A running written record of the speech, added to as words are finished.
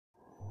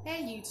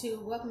Hey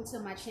YouTube, welcome to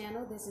my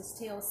channel. This is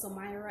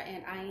TellSamyra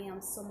and I am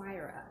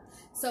Samyra.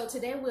 So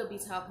today we'll be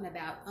talking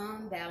about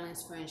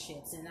unbalanced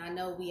friendships, and I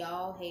know we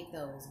all hate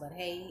those, but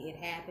hey, it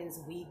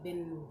happens. We've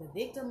been the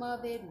victim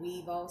of it.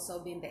 We've also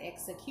been the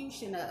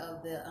executioner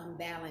of the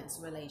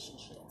unbalanced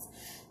relationships.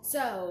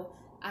 So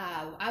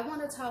I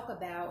want to talk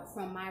about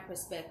from my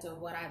perspective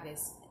what I've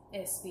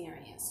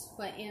experienced.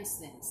 For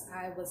instance,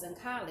 I was in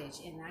college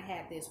and I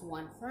had this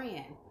one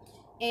friend,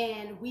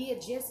 and we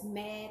had just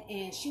met,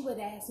 and she would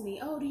ask me,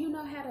 oh, do you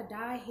know how to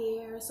dye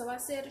hair? So I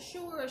said,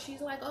 sure. She's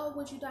like, oh,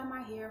 would you dye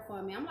my hair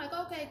for me? I'm like,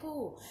 okay,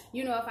 cool.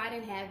 You know, if I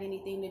didn't have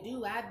anything to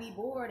do, I'd be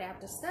bored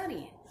after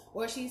studying.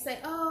 Or she'd say,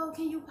 oh,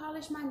 can you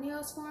polish my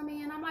nails for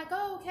me? And I'm like,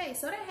 oh, okay.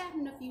 So that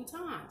happened a few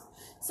times.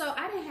 So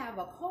I didn't have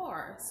a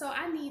car, so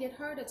I needed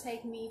her to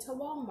take me to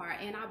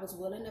Walmart, and I was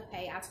willing to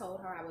pay. I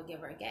told her I would give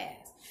her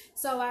gas.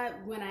 So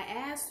when I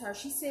asked her,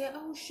 she said,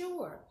 oh,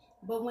 sure.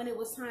 But when it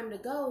was time to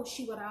go,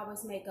 she would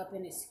always make up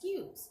an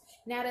excuse.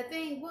 Now, the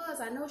thing was,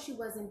 I know she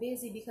wasn't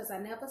busy because I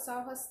never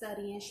saw her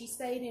studying. She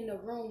stayed in the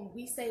room.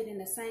 We stayed in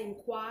the same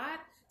quad,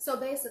 so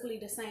basically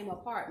the same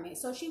apartment.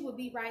 So she would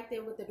be right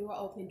there with the door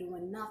open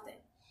doing nothing.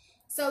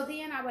 So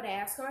then I would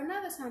ask her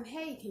another time,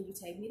 hey, can you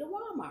take me to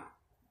Walmart?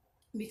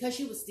 Because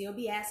she would still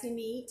be asking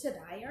me to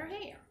dye her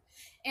hair.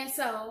 And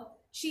so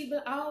she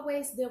would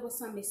always, there was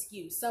some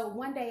excuse. So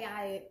one day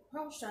I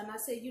approached her and I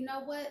said, you know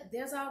what?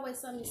 There's always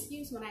some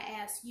excuse when I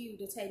ask you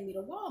to take me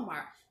to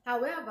Walmart.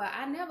 However,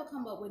 I never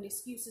come up with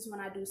excuses when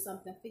I do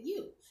something for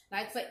you.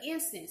 Like, for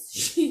instance,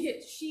 she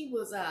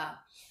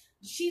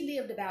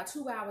lived about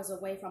 2 hours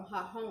away from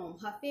her home.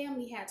 Her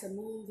family had to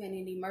move in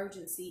an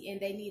emergency,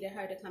 and they needed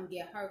her to come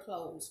get her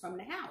clothes from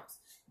the house.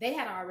 They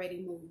had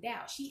already moved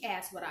out. She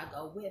asked would I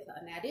go with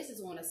her. Now, this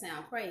is going to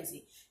sound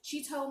crazy.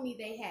 She told me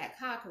they had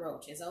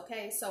cockroaches,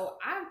 okay? So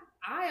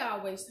I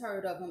always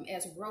heard of them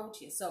as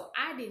roaches, so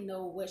I didn't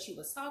know what she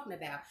was talking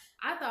about.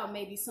 I thought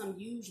maybe some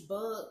huge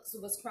bugs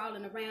was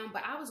crawling around,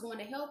 but I was going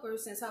to help her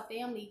since her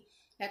family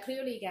had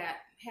clearly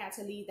had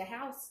to leave the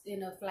house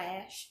in a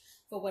flash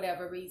for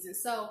whatever reason.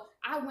 So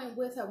I went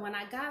with her. When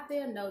I got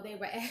there, no, they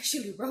were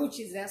actually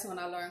roaches. That's when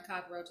I learned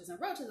cockroaches and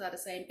roaches are the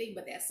same thing,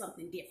 but that's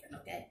something different,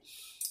 okay?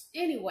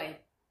 Anyway,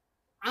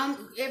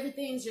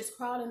 everything's just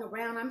crawling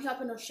around. I'm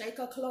helping her shake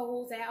her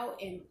clothes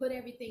out and put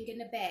everything in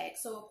the bag.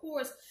 So of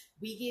course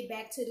we get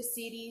back to the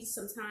city.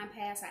 Some time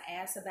passed. I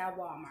asked about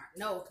Walmart.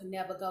 No, could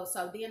never go.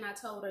 So then I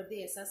told her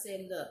this. I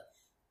said, look,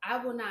 I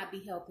will not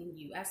be helping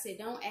you. I said,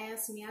 don't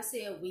ask me. I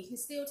said, we can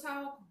still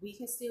talk. We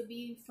can still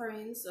be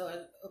friends or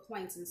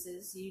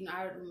acquaintances. You know,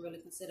 I don't really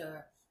consider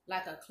her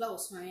like a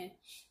close friend.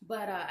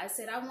 But I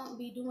said, I won't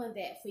be doing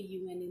that for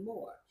you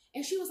anymore.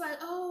 And she was like,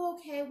 oh,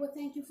 okay, well,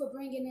 thank you for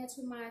bringing that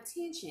to my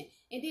attention.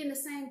 And then the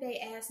same day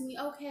asked me,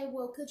 okay,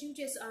 well, could you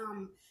just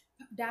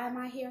dye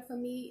my hair for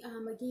me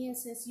again,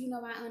 since, you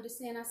know, I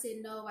understand. I said,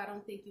 no, I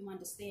don't think you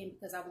understand,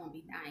 because I won't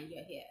be dyeing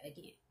your hair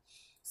again.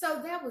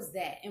 So that was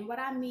that. And what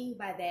I mean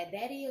by that,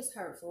 that is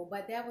hurtful,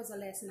 but that was a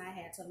lesson I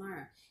had to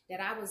learn, that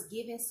I was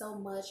giving so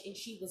much and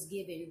she was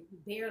giving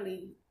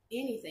barely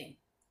anything.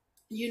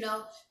 You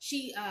know,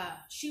 she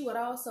would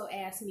also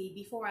ask me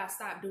before I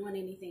stopped doing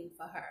anything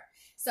for her.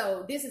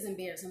 So this is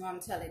embarrassing, but I'm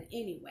telling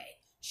anyway.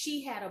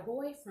 She had a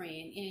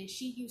boyfriend, and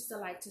she used to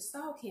like to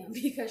stalk him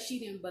because she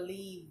didn't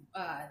believe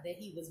that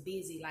he was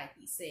busy, like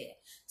he said.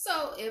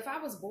 So if I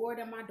was bored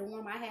in my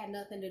dorm, I had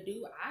nothing to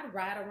do, I'd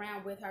ride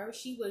around with her.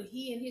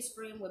 He and his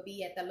friend would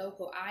be at the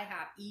local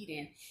IHOP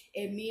eating,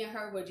 and me and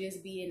her would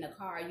just be in the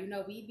car. You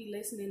know, we'd be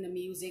listening to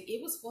music.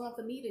 It was fun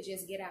for me to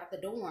just get out the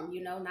dorm,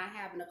 you know, not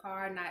having a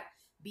car, not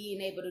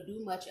being able to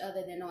do much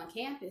other than on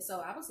campus.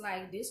 So I was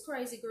like, this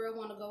crazy girl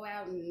want to go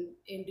out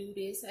and do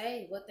this.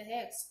 Hey, what the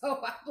heck?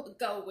 So I would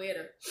go with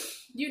her.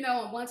 You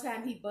know, and one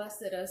time he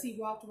busted us. He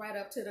walked right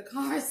up to the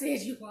car and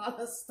said, you all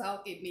are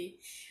stalking me.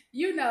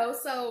 You know,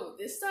 so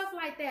stuff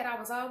like that I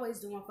was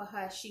always doing for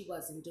her, she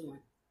wasn't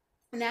doing.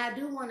 Now, I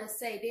do want to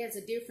say there's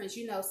a difference.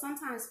 You know,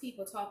 sometimes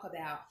people talk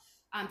about,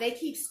 they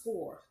keep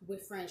score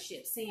with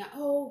friendships, saying,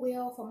 oh,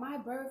 well, for my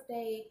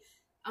birthday,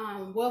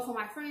 well, for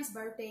my friend's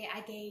birthday,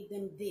 I gave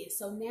them this.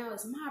 So now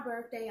it's my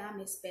birthday,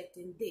 I'm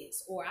expecting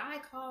this. Or I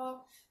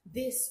call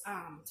this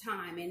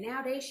time, and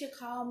now they should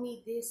call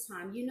me this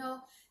time. You know,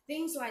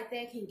 things like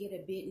that can get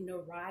a bit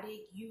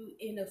neurotic. You,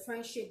 in a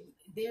friendship,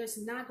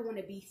 there's not going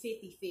to be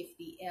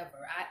 50-50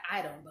 ever.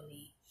 I don't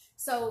believe.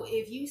 So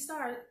if you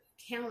start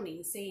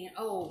counting, saying,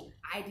 oh,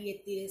 I did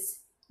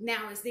this,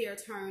 now it's their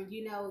turn,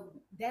 you know,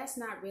 that's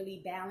not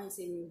really balanced,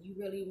 and you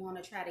really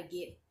want to try to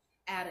get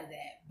out of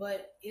that.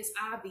 But it's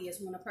obvious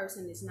when a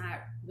person is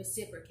not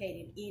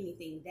reciprocating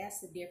anything. That's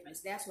the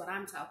difference. That's what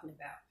I'm talking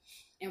about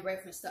in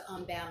reference to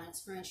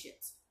unbalanced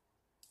friendships.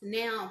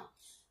 Now,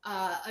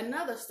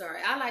 another story.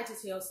 I like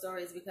to tell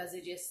stories because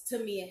it just, to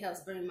me, it helps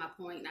bring my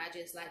point, and I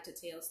just like to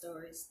tell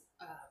stories.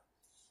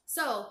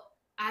 So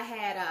I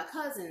had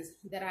cousins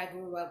that I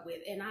grew up with,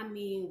 and I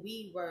mean,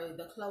 we were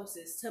the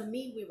closest. To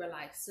me, we were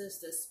like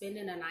sisters,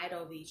 spending the night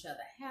over each other's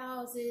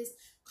houses,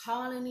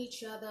 calling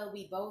each other.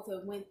 We both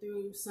went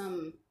through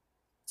some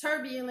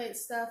turbulent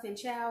stuff in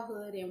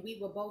childhood, and we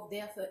were all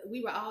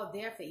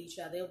there for each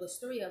other. It was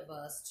three of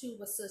us, two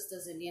were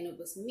sisters, and then it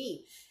was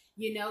me,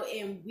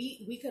 and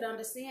we could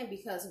understand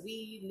because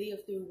we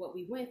lived through what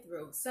we went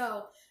through.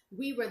 So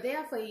we were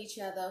there for each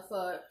other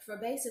for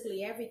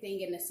basically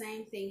everything, and the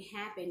same thing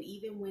happened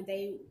even when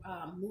they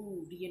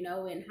moved,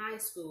 in high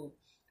school.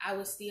 I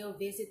would still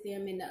visit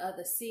them in the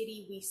other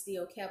city. We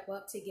still kept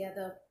up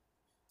together,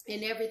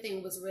 and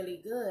everything was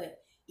really good.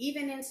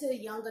 Even into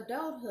young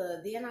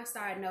adulthood, then I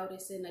started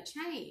noticing a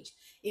change.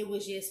 It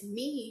was just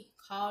me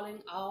calling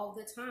all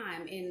the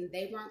time, and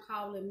they weren't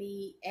calling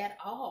me at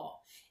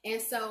all. And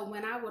so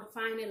when I would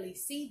finally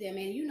see them,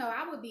 and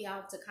I would be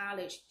off to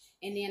college,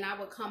 and then I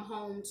would come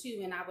home too,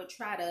 and I would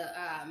try to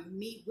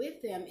meet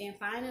with them. And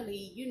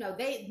finally,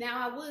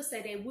 I would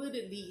say they would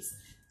at least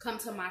come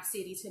to my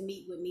city to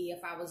meet with me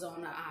if I was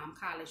on a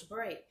college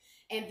break.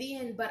 And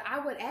then, but I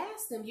would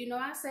ask them,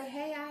 I say,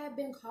 hey, I have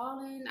been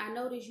calling. I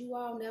noticed you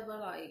all never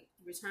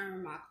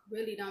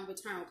really don't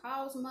return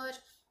calls much,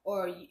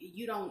 or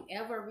you don't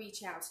ever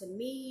reach out to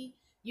me.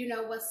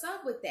 What's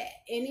up with that?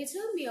 And it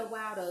took me a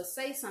while to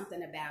say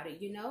something about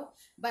it,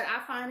 but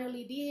I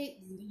finally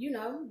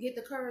did, get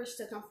the courage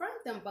to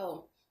confront them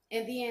both.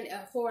 And then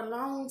for a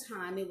long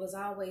time, it was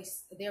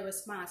always their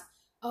response,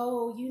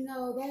 oh,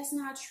 that's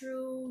not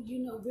true.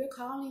 We're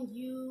calling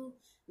you.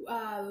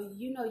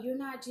 You're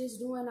not just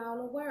doing all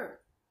the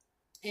work.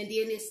 And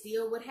then it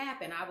still would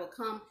happen. I would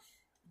come,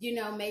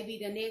 maybe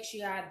the next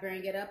year I'd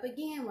bring it up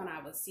again when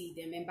I would see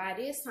them. And by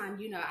this time,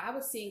 I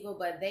was single,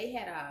 but they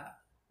had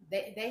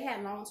they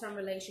had long-term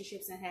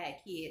relationships and had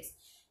kids,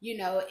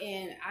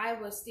 and I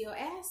would still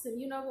ask them,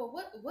 well,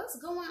 what's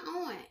going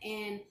on?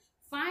 And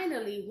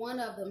finally, one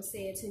of them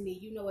said to me,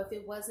 if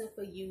it wasn't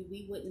for you,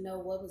 we wouldn't know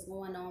what was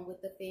going on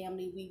with the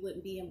family. We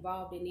wouldn't be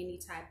involved in any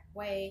type of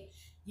way.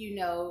 You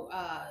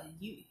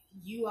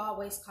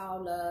always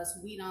call us.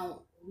 We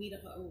don't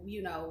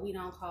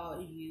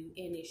call you,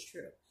 and it's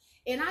true.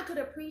 And I could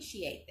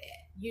appreciate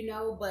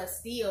that, but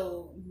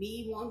still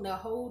me wanting to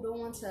hold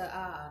on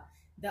to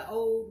the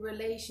old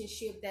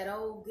relationship, that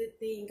old good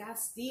thing, I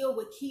still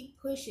would keep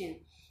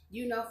pushing,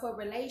 for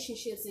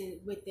relationships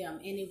with them.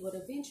 And it would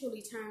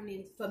eventually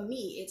for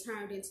me, it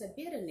turned into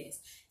bitterness,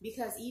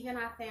 because even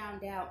I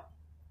found out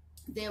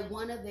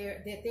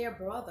that their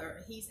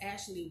brother, he's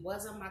actually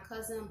wasn't my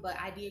cousin, but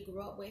I did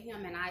grow up with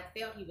him, and I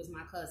felt he was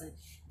my cousin.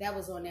 That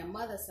was on their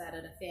mother's side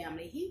of the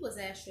family. He was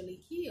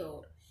actually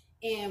killed.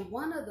 And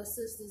one of the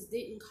sisters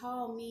didn't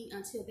call me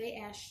until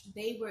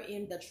they were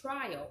in the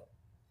trial.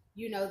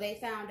 They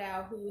found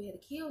out who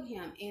had killed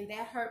him, and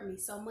that hurt me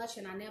so much,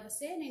 and I never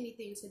said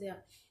anything to them.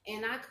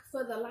 And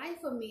for the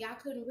life of me, I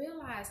couldn't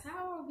realize,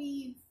 how are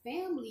we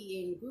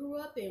family and grew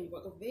up and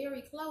were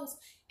very close,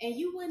 and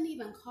you wouldn't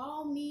even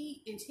call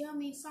me and tell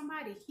me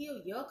somebody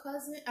killed your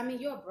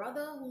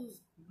brother,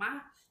 who's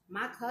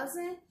my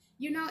cousin,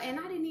 and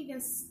I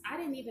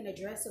didn't even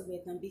address it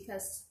with them,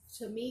 because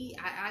to me,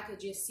 I could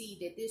just see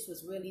that this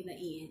was really the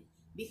end.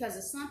 Because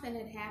if something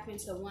had happened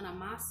to one of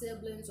my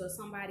siblings or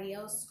somebody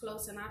else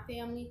close in our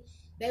family,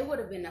 they would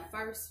have been the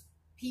first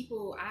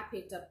people I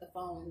picked up the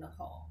phone to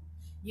call.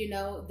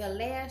 The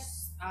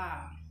last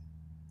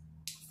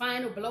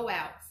final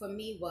blowout for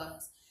me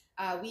was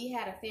we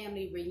had a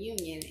family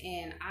reunion,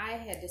 and I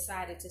had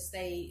decided to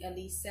stay at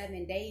least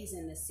 7 days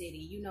in the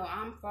city.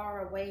 I'm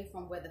far away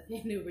from where the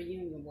family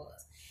reunion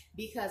was,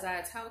 because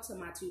I talked to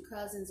my two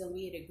cousins, and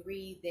we had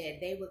agreed that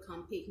they would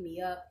come pick me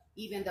up,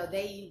 even though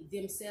they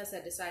themselves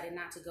had decided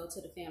not to go to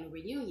the family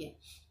reunion.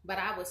 But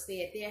I would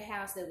stay at their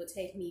house. They would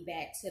take me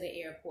back to the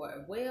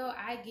airport. Well,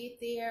 I get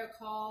there,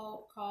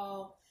 call,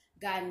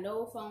 got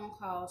no phone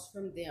calls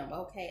from them.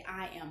 Okay,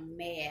 I am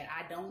mad.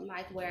 I don't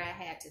like where I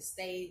had to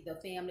stay, the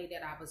family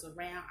that I was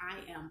around.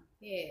 I am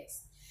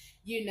pissed.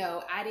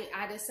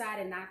 I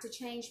decided not to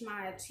change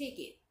my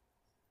ticket,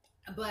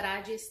 but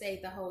I just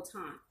stayed the whole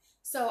time.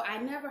 So I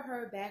never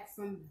heard back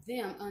from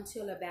them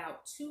until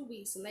about 2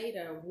 weeks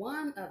later.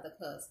 One of the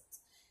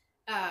cousins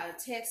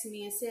texted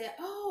me and said,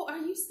 oh, are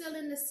you still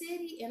in the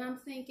city? And I'm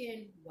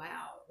thinking,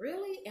 wow,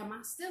 really? Am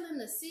I still in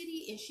the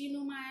city? And she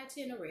knew my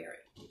itinerary.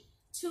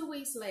 2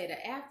 weeks later,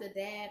 after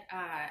that,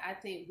 I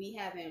think we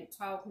haven't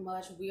talked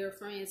much. We're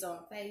friends on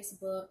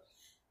Facebook,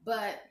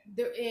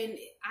 and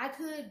I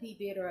could be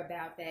bitter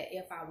about that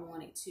if I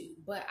wanted to,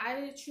 but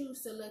I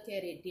choose to look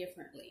at it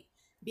differently,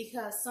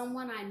 because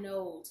someone I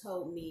know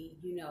told me,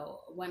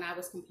 when I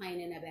was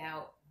complaining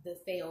about the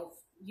failed,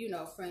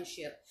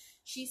 friendship,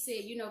 she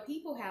said,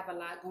 people have a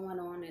lot going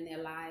on in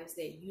their lives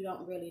that you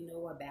don't really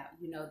know about.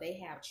 They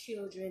have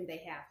children,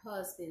 they have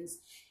husbands,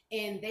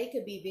 and they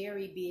could be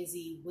very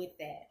busy with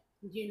that.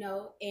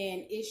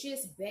 And it's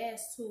just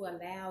best to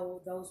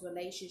allow those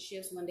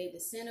relationships, when they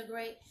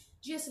disintegrate,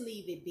 just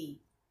leave it be.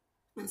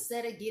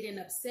 instead of getting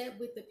upset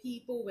with the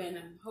people and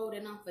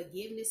holding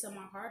unforgiveness in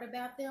my heart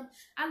about them,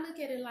 I look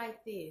at it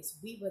like this.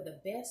 We were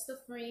the best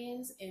of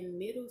friends in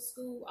middle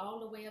school all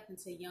the way up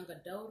until young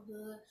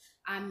adulthood.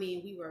 I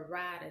mean, we were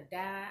ride or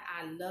die.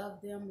 I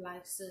love them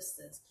like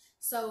sisters.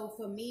 So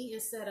for me,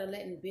 instead of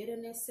letting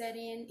bitterness set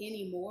in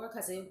anymore,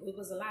 because it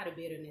was a lot of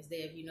bitterness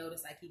there, if you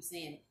notice, I keep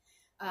saying it,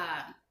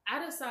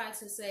 I decided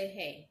to say,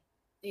 hey,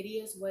 it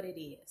is what it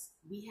is.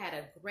 We had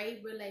a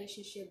great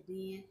relationship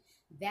then.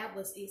 That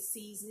was its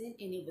season,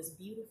 and it was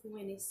beautiful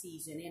in its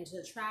season. And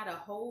to try to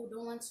hold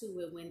on to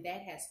it when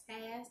that has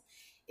passed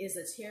is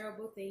a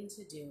terrible thing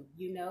to do.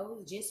 You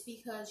know, just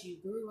because you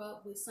grew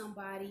up with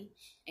somebody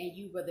and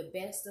you were the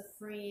best of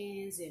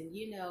friends and,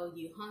 you know,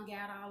 you hung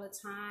out all the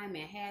time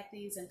and had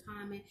things in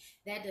common,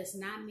 that does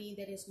not mean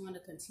that it's going to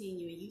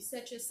continue. And you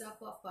set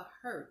yourself up for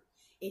hurt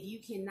if you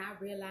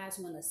cannot realize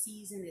when a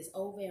season is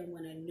over and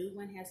when a new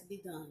one has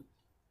begun.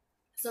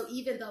 So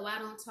even though I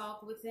don't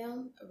talk with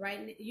them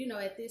right, you know,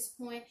 at this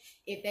point,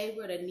 if they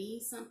were to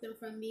need something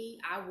from me,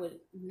 I would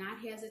not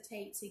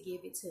hesitate to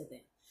give it to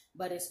them.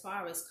 But as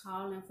far as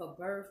calling for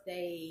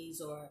birthdays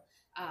or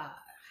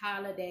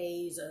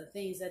holidays or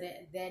things of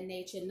that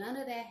nature, none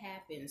of that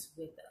happens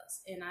with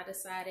us. And I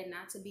decided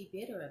not to be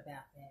bitter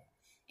about that.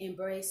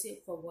 Embrace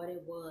it for what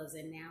it was,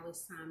 and now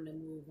it's time to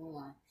move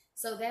on.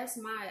 So that's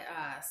my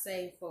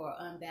say for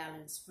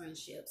unbalanced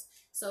friendships.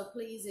 So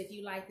please, if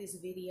you like this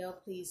video,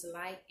 please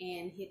like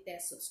and hit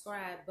that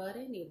subscribe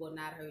button. It will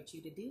not hurt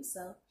you to do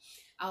so.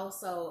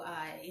 Also,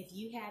 if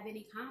you have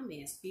any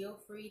comments, feel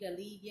free to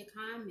leave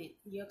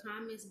your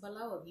comments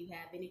below if you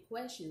have any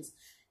questions.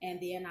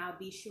 And then I'll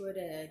be sure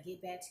to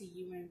get back to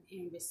you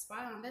and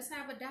respond. Let's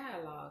have a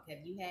dialogue. Have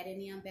you had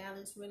any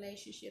unbalanced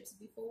relationships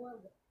before?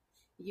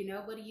 You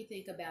know, what do you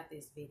think about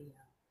this video?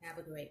 Have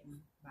a great one.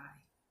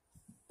 Bye.